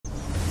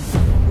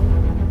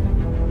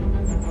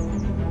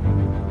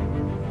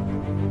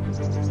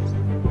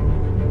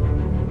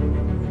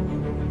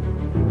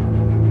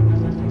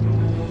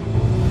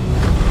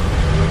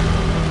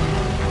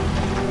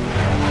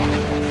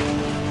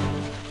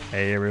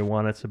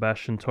everyone, it's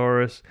Sebastian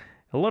Torres.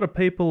 A lot of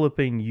people have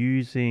been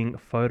using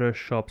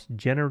Photoshop's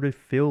generative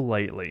fill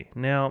lately.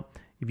 Now,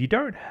 if you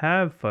don't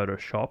have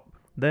Photoshop,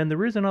 then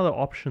there is another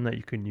option that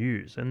you can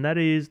use, and that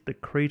is the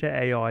Krita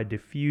AI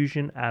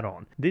Diffusion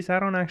add-on. This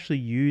add-on actually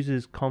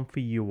uses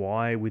Comfy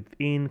UI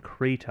within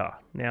Krita.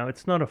 Now,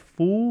 it's not a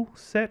full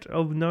set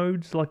of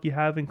nodes like you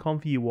have in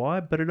Comfy UI,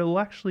 but it'll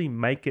actually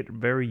make it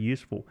very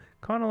useful,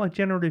 kind of like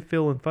generative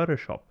fill in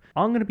Photoshop.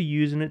 I'm going to be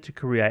using it to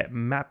create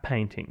map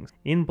paintings.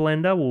 In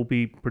Blender, we'll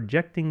be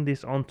projecting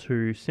this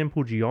onto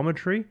simple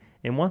geometry,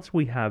 and once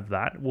we have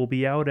that, we'll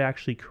be able to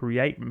actually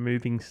create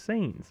moving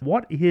scenes.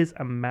 What is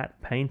a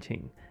matte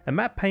painting? A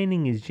matte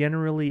painting is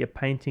generally a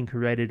painting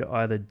created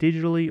either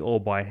digitally or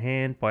by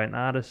hand by an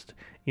artist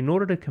in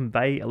order to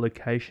convey a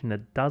location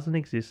that doesn't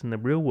exist in the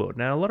real world.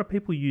 Now, a lot of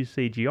people use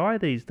CGI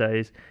these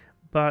days,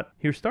 but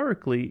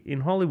historically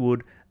in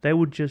Hollywood, they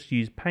would just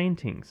use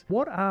paintings.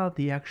 What are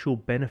the actual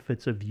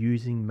benefits of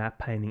using matte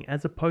painting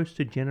as opposed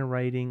to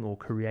generating or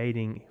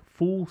creating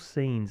full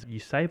scenes? You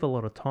save a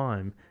lot of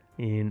time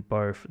in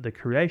both the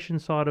creation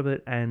side of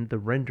it and the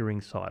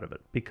rendering side of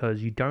it,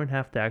 because you don't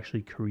have to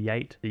actually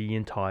create the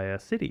entire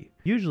city.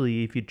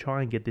 Usually, if you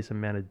try and get this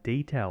amount of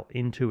detail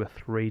into a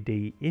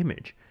 3D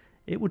image,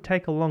 it would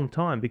take a long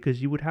time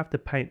because you would have to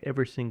paint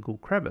every single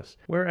crevice.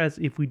 Whereas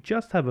if we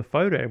just have a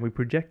photo and we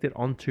project it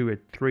onto a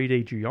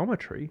 3D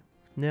geometry,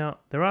 now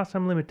there are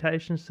some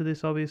limitations to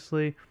this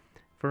obviously.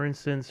 For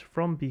instance,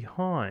 from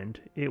behind,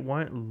 it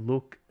won't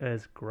look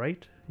as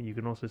great. You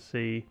can also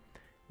see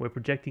we're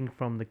projecting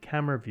from the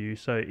camera view,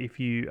 so if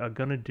you are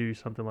going to do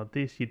something like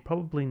this, you'd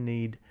probably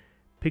need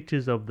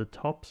pictures of the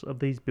tops of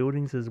these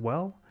buildings as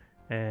well.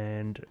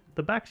 And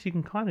the backs, you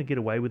can kind of get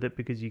away with it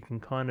because you can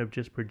kind of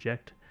just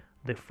project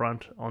the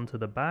front onto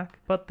the back.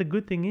 But the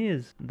good thing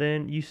is,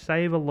 then you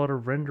save a lot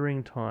of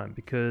rendering time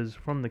because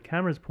from the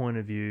camera's point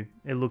of view,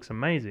 it looks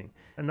amazing.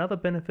 Another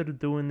benefit of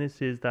doing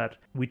this is that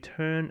we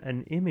turn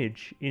an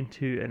image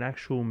into an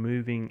actual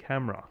moving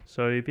camera.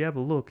 So if you have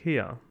a look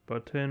here, if I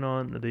turn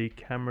on the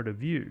camera to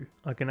view,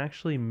 I can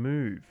actually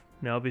move.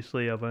 Now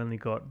obviously I've only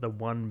got the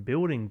one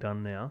building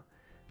done now,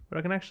 but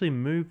I can actually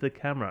move the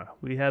camera.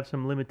 We have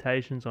some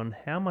limitations on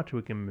how much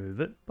we can move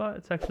it, but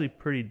it's actually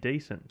pretty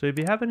decent. So if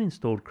you haven't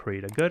installed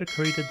Krita, go to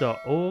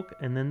krita.org,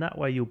 and then that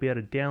way you'll be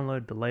able to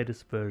download the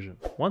latest version.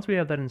 Once we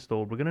have that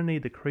installed, we're going to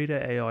need the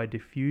Krita AI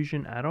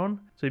Diffusion add-on.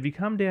 So if you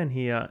come down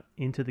here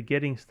into the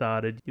getting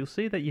started, you'll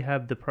see that you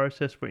have the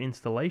process for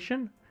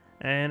installation,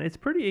 and it's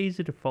pretty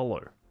easy to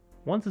follow.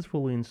 Once it's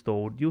fully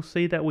installed, you'll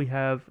see that we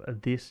have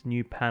this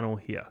new panel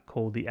here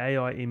called the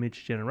AI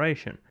Image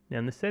Generation. Now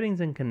in the settings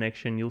and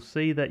connection, you'll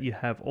see that you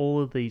have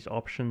all of these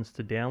options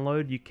to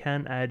download. You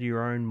can add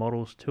your own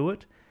models to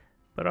it,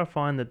 but I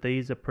find that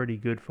these are pretty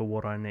good for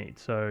what I need.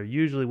 So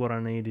usually what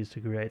I need is to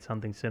create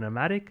something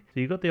cinematic. So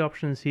you've got the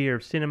options here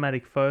of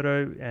Cinematic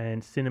Photo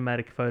and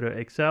Cinematic Photo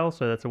XL,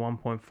 so that's a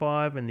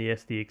 1.5 and the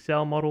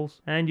SDXL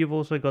models. And you've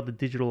also got the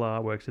digital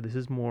artwork, so this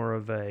is more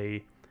of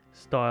a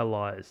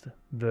stylized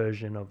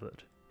version of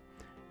it.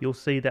 You'll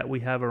see that we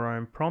have our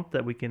own prompt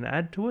that we can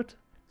add to it.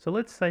 So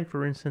let's say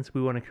for instance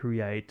we want to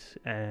create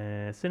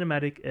a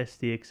cinematic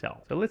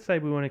SDXL. So let's say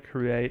we want to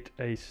create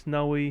a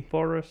snowy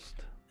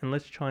forest, and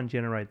let's try and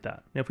generate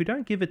that. Now if we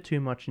don't give it too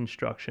much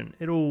instruction,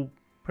 it'll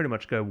pretty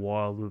much go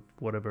wild with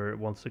whatever it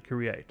wants to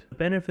create. The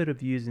benefit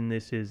of using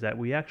this is that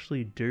we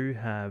actually do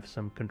have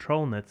some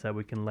control nets that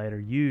we can later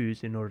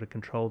use in order to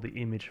control the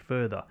image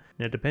further.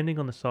 Now depending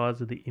on the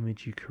size of the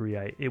image you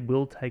create, it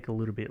will take a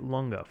little bit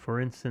longer. For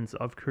instance,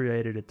 I've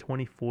created a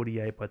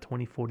 2048 by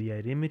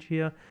 2048 image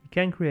here. You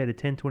can create a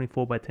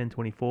 1024 by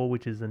 1024,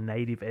 which is a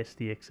native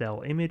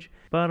SDXL image,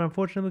 but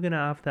unfortunately we're going to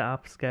have to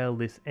upscale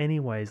this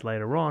anyways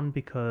later on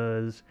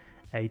because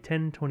a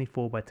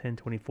 1024 by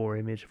 1024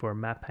 image for a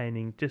matte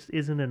painting just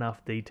isn't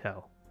enough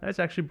detail. That's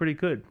actually pretty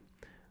good.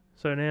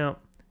 So now,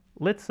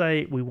 let's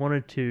say we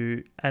wanted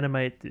to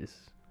animate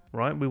this,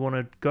 right? We want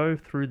to go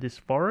through this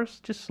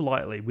forest just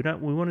slightly. We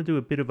want to do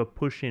a bit of a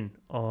push in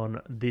on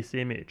this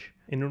image.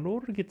 And in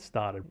order to get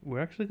started,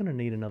 we're actually going to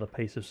need another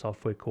piece of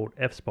software called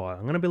FSpy.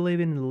 I'm going to be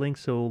leaving the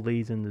links to all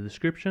these in the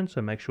description,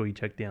 so make sure you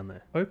check down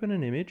there. Open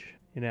an image.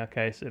 In our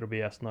case, it'll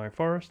be our snow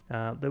forest.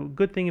 The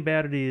good thing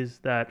about it is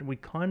that we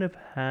kind of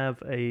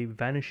have a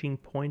vanishing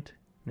point.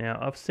 Now,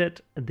 I've set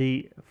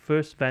the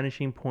first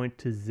vanishing point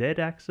to Z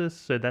axis,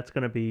 so that's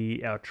going to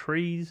be our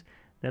trees.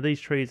 Now, these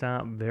trees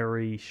aren't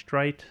very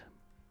straight,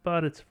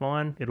 but it's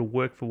fine. It'll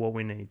work for what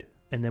we need.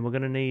 And then we're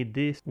going to need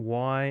this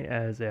Y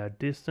as our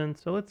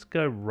distance. So let's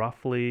go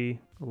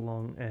roughly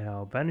along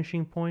our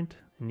vanishing point.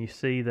 And you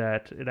see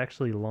that it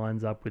actually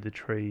lines up with the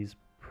trees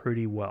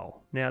pretty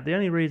well. Now, the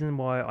only reason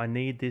why I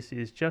need this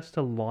is just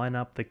to line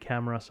up the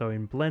camera. So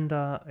in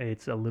Blender,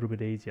 it's a little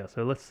bit easier.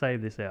 So let's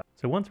save this out.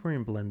 So once we're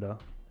in Blender,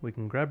 we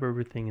can grab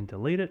everything and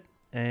delete it.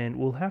 And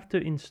we'll have to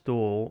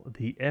install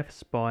the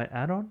FSpy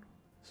add-on.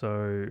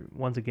 So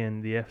once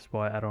again, the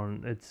FSpy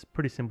add-on, it's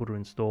pretty simple to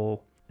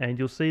install. And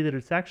you'll see that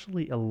it's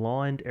actually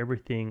aligned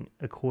everything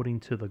according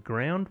to the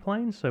ground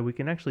plane. So we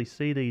can actually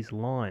see these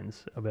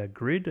lines of our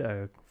grid,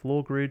 our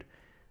floor grid,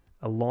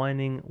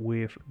 aligning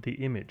with the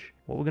image.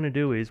 What we're going to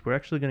do is we're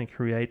actually going to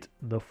create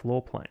the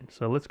floor plane.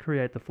 So let's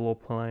create the floor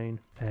plane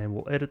and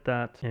we'll edit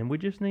that, and we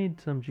just need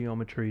some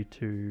geometry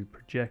to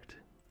project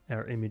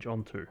our image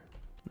onto.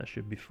 That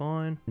should be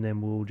fine. And then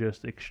we'll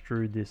just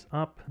extrude this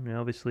up. Now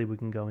obviously we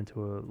can go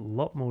into a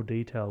lot more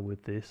detail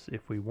with this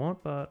if we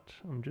want, but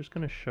I'm just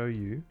going to show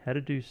you how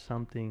to do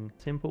something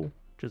simple,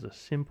 just a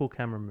simple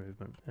camera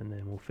movement. And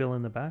then we'll fill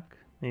in the back.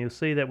 And you'll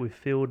see that we've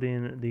filled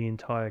in the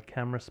entire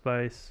camera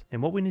space.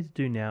 And what we need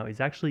to do now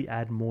is actually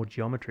add more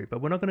geometry, but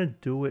we're not going to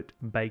do it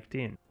baked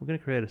in. We're going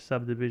to create a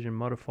subdivision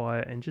modifier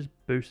and just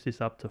boost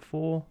this up to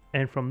 4.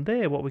 And from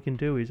there, what we can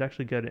do is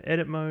actually go to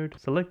edit mode,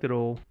 select it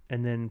all,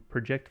 and then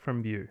project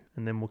from view.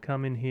 And then we'll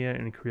come in here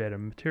and create a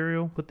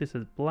material, put this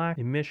as black,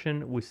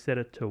 emission, we set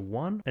it to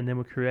 1, and then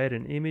we'll create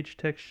an image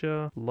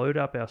texture, load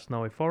up our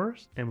snowy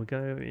forest, and we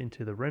go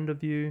into the render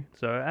view.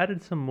 So I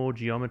added some more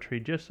geometry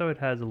just so it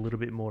has a little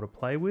bit more to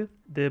play with.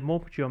 The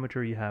more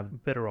geometry you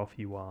have, better off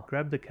you are.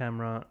 Grab the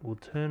camera, we'll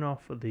turn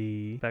off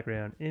the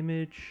background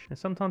image, and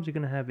sometimes you're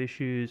going to have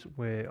issues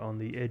where on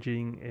the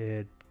edging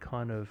it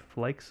kind of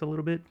flakes a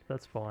little bit.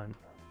 That's fine,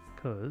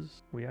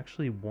 because we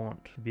actually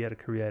want to be able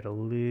to create a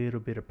little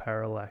bit of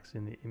parallax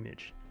in the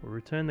image. We'll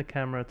return the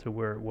camera to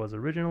where it was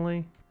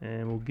originally,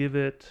 and we'll give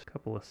it a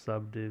couple of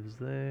subdivs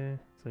there.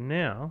 So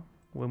now,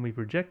 when we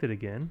project it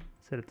again,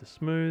 set it to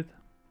smooth.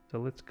 So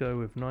let's go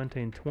with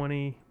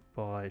 1920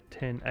 by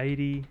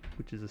 1080,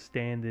 which is a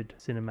standard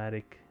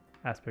cinematic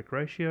aspect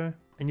ratio.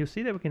 And you'll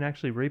see that we can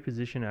actually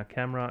reposition our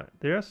camera.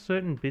 There are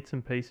certain bits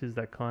and pieces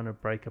that kind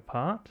of break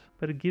apart,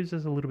 but it gives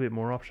us a little bit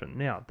more option.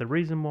 Now, the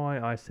reason why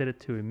I set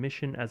it to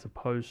emission as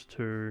opposed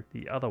to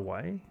the other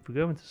way, if we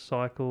go into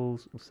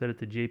cycles, we'll set it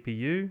to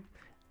GPU.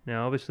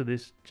 Now, obviously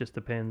this just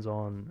depends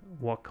on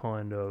what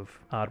kind of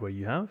hardware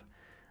you have.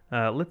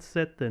 Let's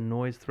set the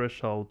noise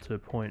threshold to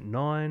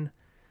 0.9.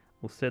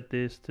 We'll set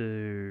this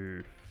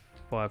to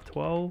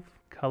 512.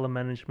 Color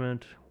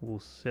management, we'll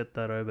set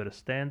that over to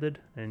standard,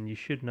 and you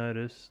should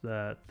notice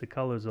that the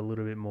color is a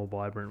little bit more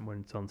vibrant when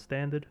it's on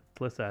standard.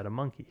 Let's add a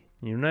monkey.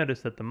 You'll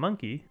notice that the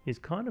monkey is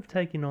kind of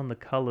taking on the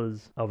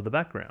colors of the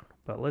background,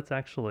 but let's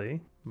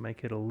actually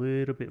make it a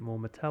little bit more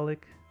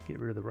metallic, get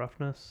rid of the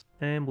roughness,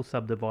 and we'll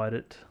subdivide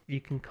it.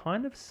 You can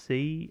kind of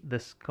see the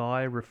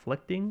sky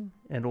reflecting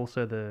and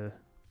also the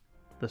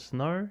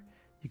snow.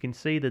 You can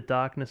see the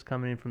darkness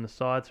coming in from the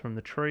sides from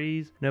the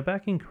trees. Now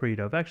back in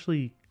Krita, I've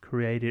actually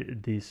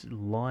created this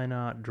line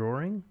art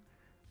drawing,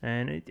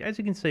 and as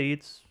you can see,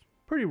 it's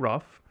pretty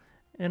rough,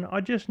 and I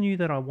just knew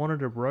that I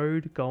wanted a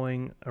road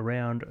going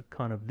around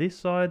kind of this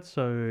side,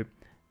 so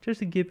just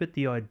to give it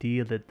the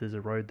idea that there's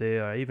a road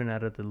there, I even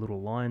added the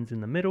little lines in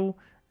the middle.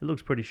 It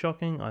looks pretty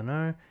shocking, I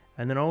know.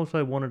 And then I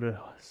also wanted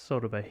a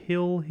sort of a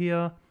hill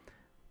here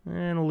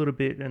and a little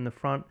bit in the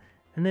front,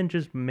 and then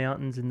just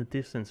mountains in the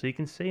distance. So you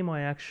can see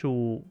my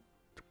actual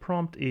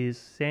prompt is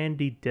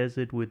sandy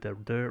desert with a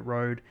dirt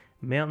road,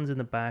 mountains in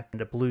the back,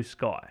 and a blue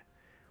sky.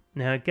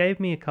 Now it gave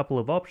me a couple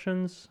of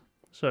options.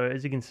 So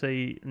as you can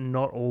see,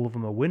 not all of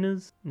them are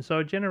winners. And so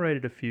I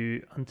generated a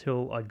few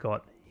until I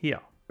got here.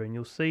 And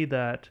you'll see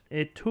that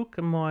it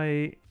took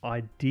my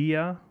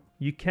idea.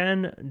 You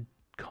can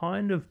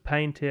kind of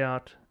paint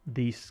out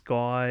the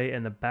sky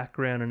and the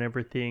background and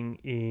everything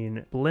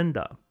in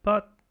Blender,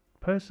 but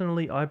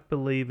personally, I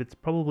believe it's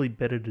probably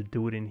better to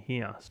do it in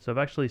here. So I've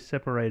actually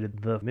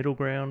separated the middle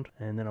ground,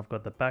 and then I've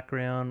got the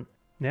background.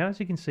 Now,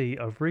 as you can see,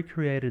 I've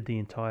recreated the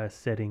entire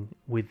setting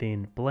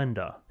within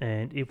Blender.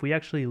 And if we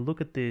actually look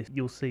at this,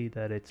 you'll see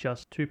that it's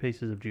just 2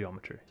 pieces of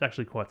geometry. It's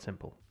actually quite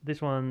simple.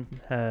 This one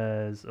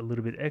has a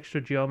little bit extra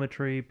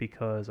geometry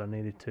because I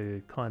needed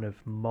to kind of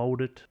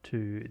mold it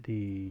to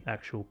the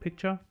actual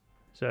picture.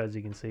 So as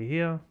you can see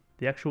here,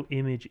 the actual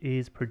image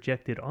is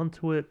projected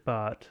onto it,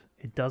 but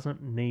it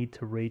doesn't need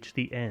to reach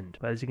the end.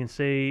 But as you can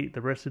see,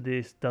 the rest of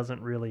this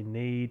doesn't really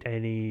need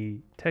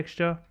any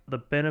texture. The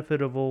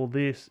benefit of all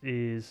this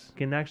is you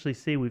can actually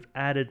see we've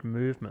added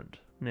movement.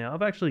 Now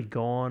I've actually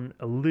gone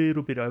a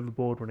little bit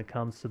overboard when it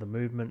comes to the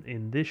movement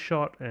in this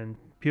shot, and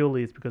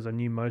purely it's because I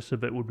knew most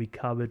of it would be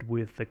covered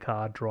with the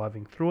car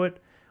driving through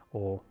it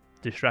or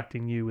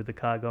distracting you with the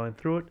car going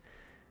through it.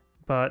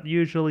 But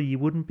usually you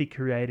wouldn't be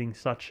creating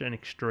such an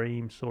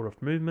extreme sort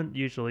of movement.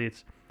 Usually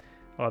it's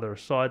either a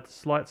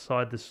slight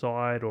side to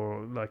side,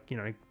 or like, you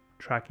know,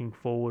 tracking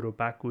forward or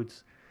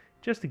backwards,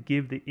 just to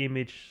give the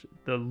image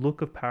the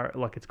look of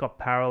like it's got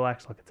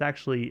parallax, like it's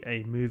actually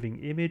a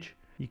moving image.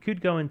 You could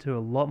go into a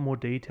lot more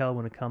detail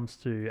when it comes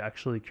to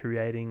actually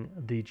creating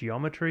the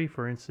geometry.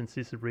 For instance,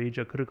 this ridge,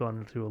 I could have gone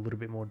into a little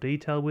bit more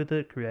detail with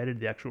it, created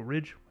the actual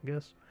ridge, I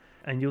guess.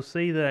 And you'll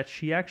see that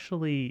she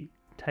actually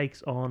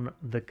takes on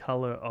the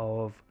color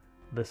of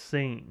the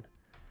scene.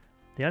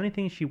 The only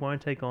thing she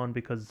won't take on,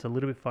 because it's a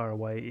little bit far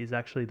away, is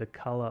actually the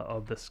color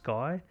of the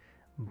sky,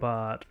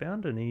 but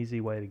found an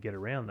easy way to get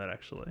around that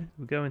actually.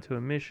 We'll go into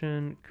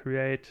emission,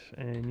 create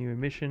a new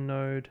emission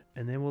node,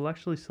 and then we'll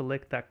actually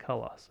select that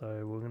color.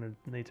 So we're going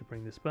to need to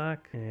bring this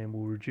back, and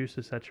we'll reduce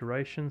the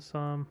saturation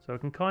some, so it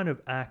can kind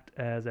of act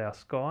as our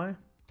sky.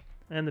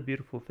 And the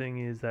beautiful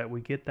thing is that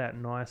we get that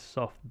nice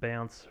soft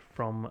bounce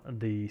from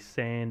the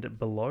sand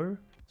below.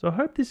 So I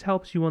hope this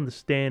helps you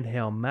understand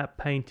how matte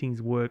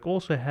paintings work,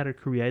 also how to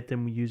create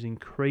them using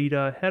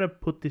Krita, how to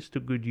put this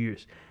to good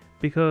use.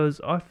 Because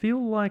I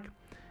feel like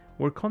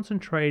we're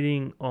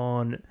concentrating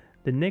on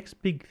the next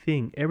big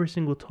thing every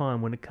single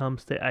time when it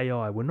comes to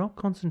AI. We're not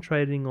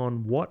concentrating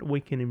on what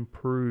we can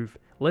improve.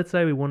 Let's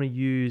say we want to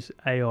use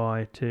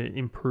AI to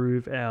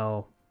improve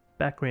our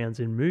backgrounds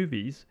in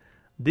movies.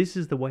 This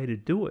is the way to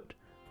do it.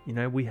 You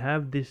know, we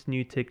have this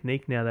new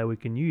technique now that we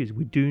can use.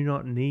 We do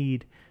not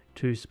need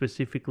to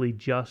specifically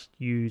just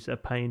use a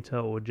painter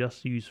or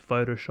just use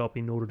Photoshop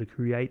in order to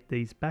create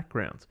these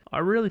backgrounds. I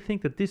really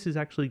think that this is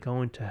actually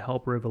going to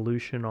help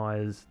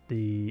revolutionize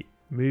the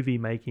movie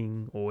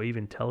making or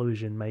even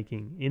television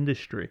making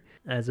industry.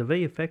 As a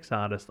VFX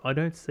artist, I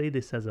don't see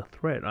this as a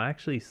threat. I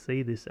actually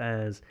see this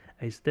as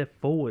a step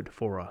forward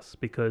for us,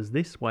 because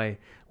this way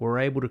we're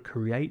able to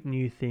create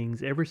new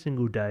things every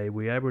single day.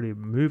 We're able to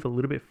move a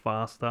little bit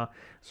faster.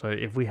 So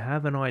if we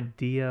have an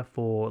idea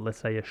for, let's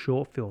say, a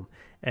short film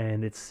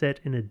and it's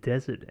set in a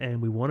desert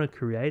and we want to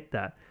create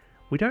that,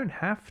 we don't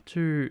have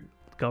to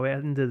go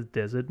out into the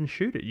desert and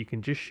shoot it. You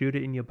can just shoot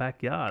it in your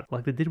backyard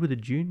like they did with the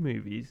Dune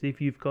movies.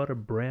 If you've got a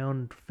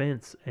brown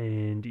fence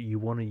and you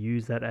want to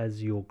use that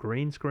as your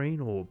green screen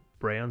or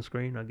brown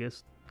screen, I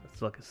guess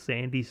it's like a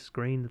sandy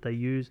screen that they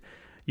use,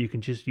 you can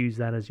just use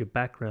that as your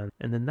background.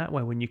 And then that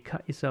way when you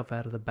cut yourself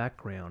out of the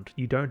background,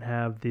 you don't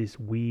have this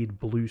weird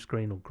blue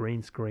screen or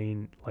green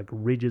screen like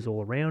ridges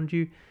all around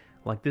you.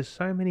 Like, there's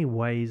so many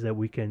ways that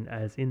we can,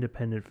 as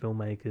independent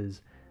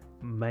filmmakers,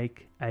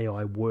 make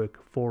AI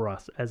work for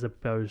us as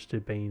opposed to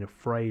being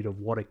afraid of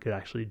what it could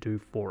actually do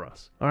for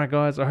us. Alright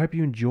guys, I hope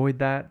you enjoyed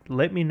that.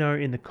 Let me know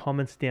in the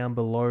comments down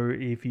below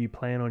if you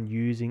plan on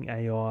using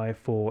AI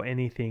for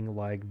anything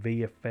like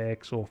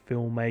VFX or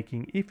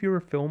filmmaking. If you're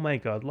a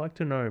filmmaker, I'd like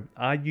to know,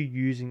 are you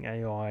using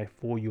AI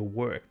for your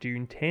work? Do you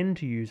intend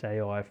to use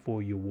AI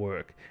for your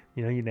work?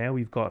 You know, now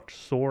we've got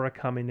Sora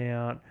coming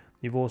out.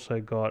 You've also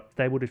got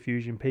Stable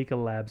Diffusion,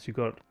 Pika Labs, you've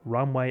got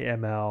Runway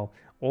ML.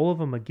 All of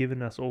them are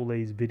giving us all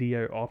these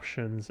video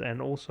options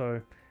and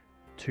also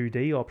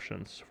 2D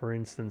options. For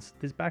instance,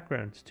 this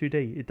background is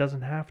 2D. It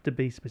doesn't have to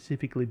be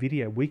specifically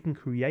video. We can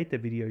create the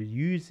video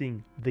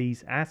using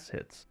these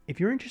assets. If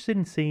you're interested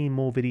in seeing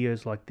more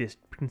videos like this,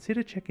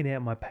 consider checking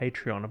out my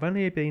Patreon. I've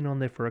only been on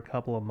there for a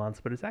couple of months,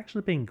 but it's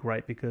actually been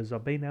great because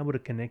I've been able to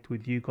connect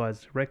with you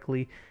guys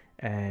directly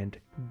and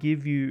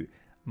give you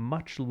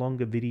much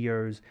longer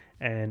videos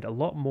and a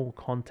lot more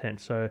content.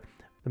 So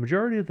the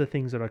majority of the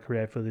things that I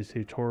create for these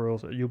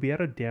tutorials, you'll be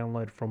able to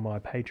download from my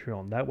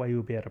Patreon. That way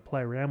you'll be able to play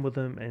around with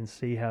them and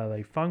see how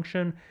they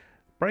function,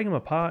 break them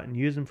apart and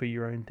use them for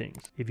your own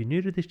things. If you're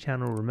new to this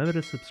channel, remember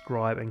to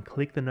subscribe and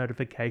click the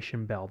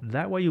notification bell.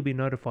 That way you'll be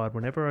notified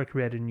whenever I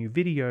create a new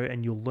video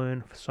and you'll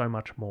learn so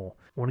much more.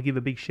 I want to give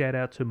a big shout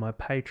out to my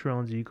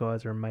Patrons. You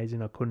guys are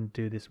amazing. I couldn't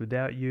do this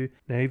without you.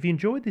 Now, if you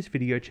enjoyed this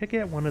video, check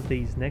out one of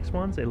these next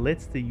ones. It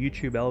lets the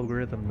YouTube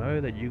algorithm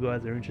know that you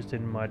guys are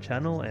interested in my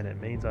channel and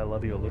it means I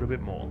love you a little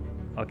bit more.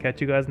 I'll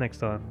catch you guys next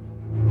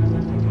time.